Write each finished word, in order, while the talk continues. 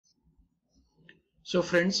So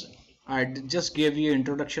friends, I just gave you an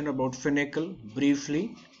introduction about Finacle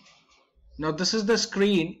briefly. Now this is the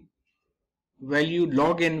screen where you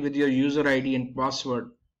log in with your user ID and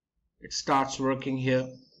password. It starts working here.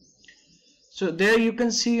 So there you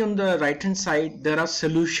can see on the right hand side there are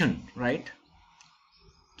solution, right?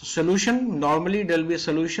 The solution, normally there will be a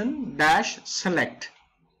solution dash select.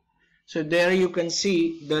 So there you can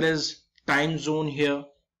see there is time zone here.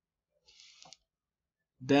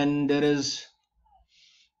 Then there is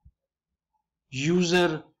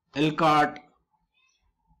user LCART.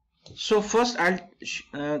 So first I'll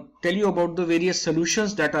tell you about the various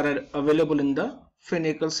solutions that are available in the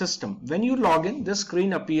Finacle system. When you log in, this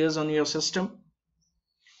screen appears on your system.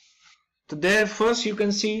 So there first you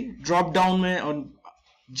can see drop down on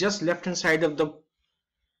just left hand side of the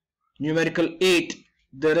numerical 8,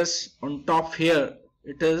 there is on top here,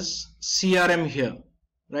 it is CRM here,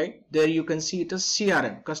 right? There you can see it is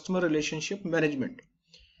CRM, Customer Relationship Management.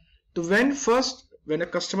 So when a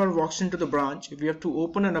customer walks into the branch, if we have to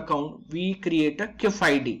open an account, we create a KIF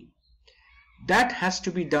ID. That has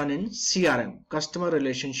to be done in CRM, Customer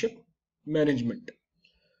Relationship Management.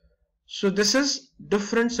 So this is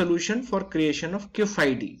different solution for creation of KIF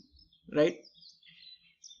ID, right?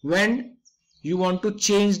 When you want to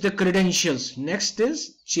change the credentials, next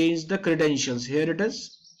is change the credentials. Here it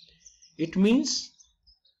is. It means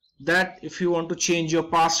that if you want to change your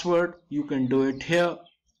password, you can do it here.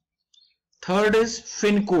 Third is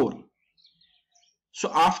FinCore.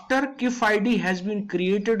 So after KIF ID has been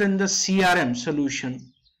created in the CRM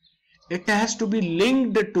solution, it has to be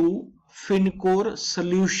linked to FinCore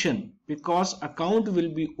solution because account will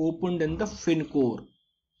be opened in the FinCore.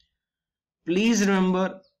 Please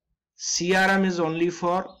remember, CRM is only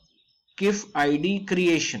for KIF ID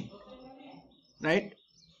creation, right?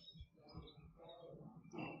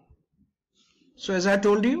 So as I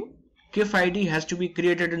told you, KIF ID has to be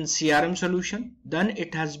created in CRM solution, then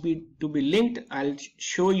it has to be linked. I'll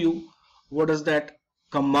show you what is that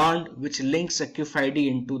command which links a KIF ID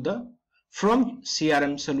into the from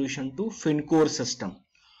CRM solution to FinCore system.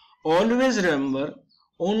 Always remember,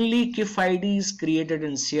 only KIF ID is created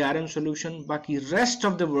in CRM solution, baki rest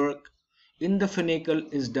of the work in the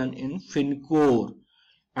Finacle is done in FinCore.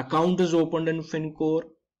 Account is opened in FinCore.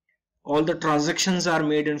 All the transactions are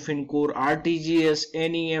made in FinCore, RTGS,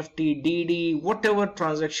 NEFT, DD, whatever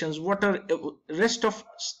transactions, whatever rest of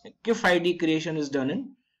KIF ID creation is done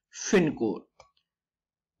in FinCore.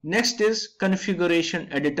 Next is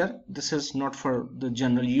configuration editor. This is not for the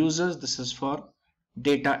general users. This is for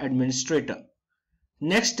data administrator.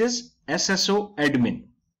 Next is SSO admin.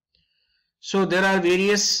 So there are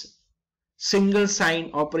various single sign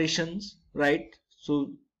operations, right?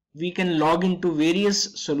 So we can log into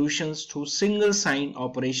various solutions through single sign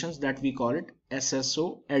operations that we call it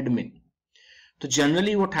SSO admin. So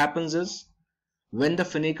generally what happens is when the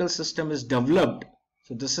Finacle system is developed,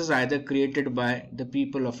 so this is either created by the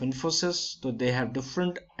people of Infosys, so they have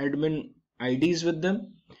different admin IDs with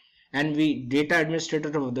them, and we data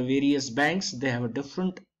administrator of the various banks, they have a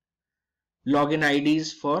different login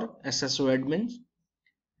IDs for SSO admins.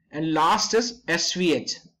 And last is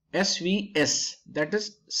SVS, that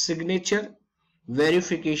is signature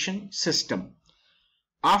verification system.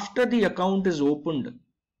 After the account is opened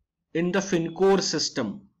in the FinCore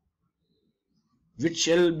system, which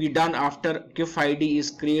shall be done after KIF ID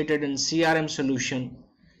is created in CRM solution,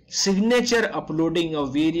 signature uploading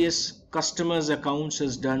of various customers accounts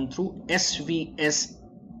is done through SVS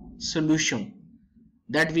solution,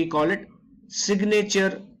 that we call it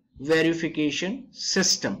signature verification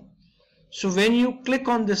system. So when you click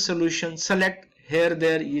on this solution, select here,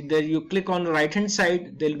 there you click on the right hand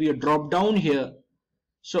side, there will be a drop down here.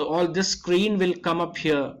 So all this screen will come up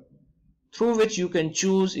here, through which you can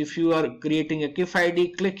choose if you are creating a KIF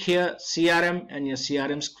ID, click here CRM and your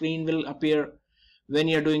CRM screen will appear. When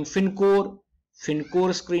you are doing FinCore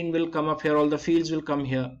screen will come up here, all the fields will come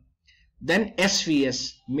here. Then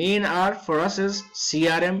SVS, main R for us is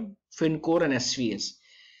CRM, FinCore and SVS.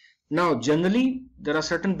 Now generally there are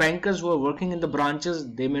certain bankers who are working in the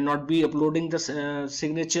branches, they may not be uploading the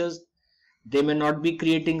signatures, they may not be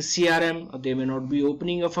creating CRM, or they may not be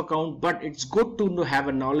opening of account, but it's good to have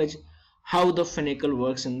a knowledge how the Finacle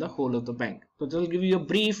works in the whole of the bank. So this will give you a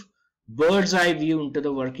brief bird's eye view into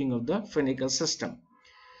the working of the Finacle system.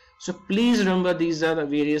 So please remember, these are the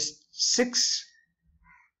various 6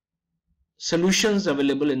 solutions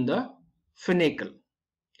available in the Finacle.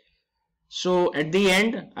 So at the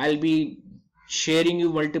end, I'll be sharing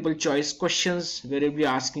you multiple choice questions where I'll be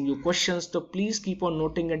asking you questions. So please keep on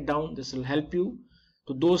noting it down. This will help you.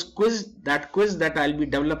 So those quiz that I'll be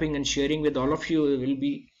developing and sharing with all of you will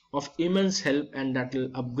be of immense help, and that will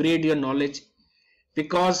upgrade your knowledge,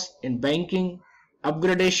 because in banking,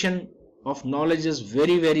 upgradation of knowledge is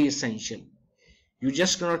very, very essential. You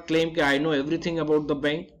just cannot claim that I know everything about the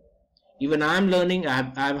bank. Even I am learning.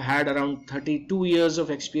 I've had around 32 years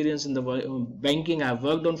of experience in the banking. I've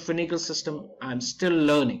worked on Finacle system. I'm still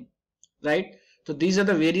learning, right? So these are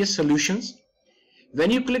the various solutions.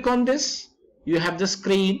 When you click on this, you have the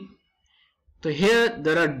screen. So here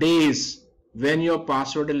there are days when your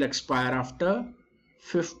password will expire after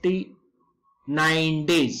 59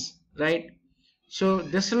 days, right? So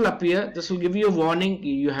this will appear. This will give you a warning.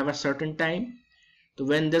 You have a certain time. So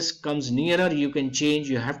when this comes nearer, you can change.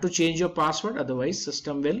 You have to change your password, otherwise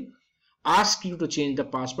system will ask you to change the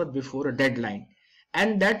password before a deadline,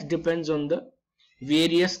 and that depends on the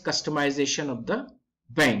various customization of the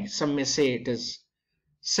bank. Some may say it is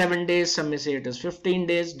 7 days, some may say it is 15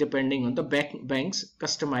 days, depending on the bank's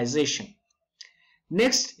customization.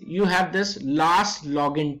 Next, you have this last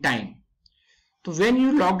login time. So when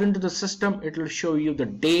you logged into the system, it will show you the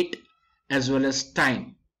date as well as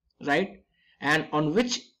time, right? And on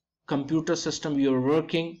which computer system you are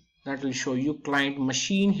working, that will show you client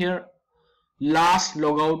machine here. Last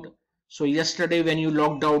logout, so yesterday when you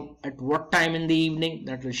logged out at what time in the evening,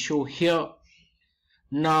 that will show here.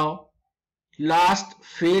 Now last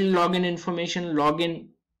failed login information, login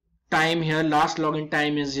time here, last login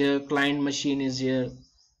time is here, client machine is here,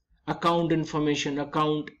 account information,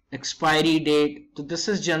 account expiry date. So this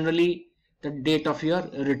is generally the date of your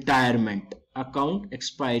retirement, account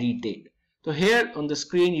expiry date. So here on the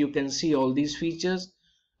screen you can see all these features.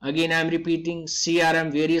 Again I am repeating,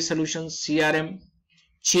 CRM, various solutions, CRM,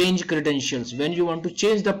 change credentials. When you want to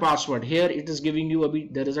change the password, here it is giving you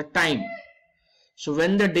there is a time. So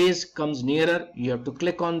when the days comes nearer, you have to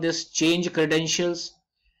click on this change credentials,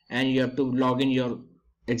 and you have to log in your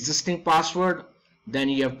existing password. Then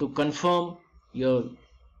you have to confirm your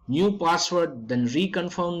new password, then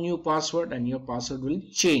reconfirm new password, and your password will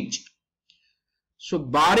change. So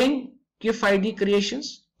barring KIF ID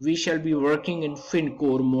creations, we shall be working in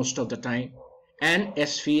FinCore most of the time, and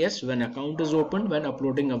SVS when account is opened, when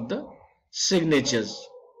uploading of the signatures.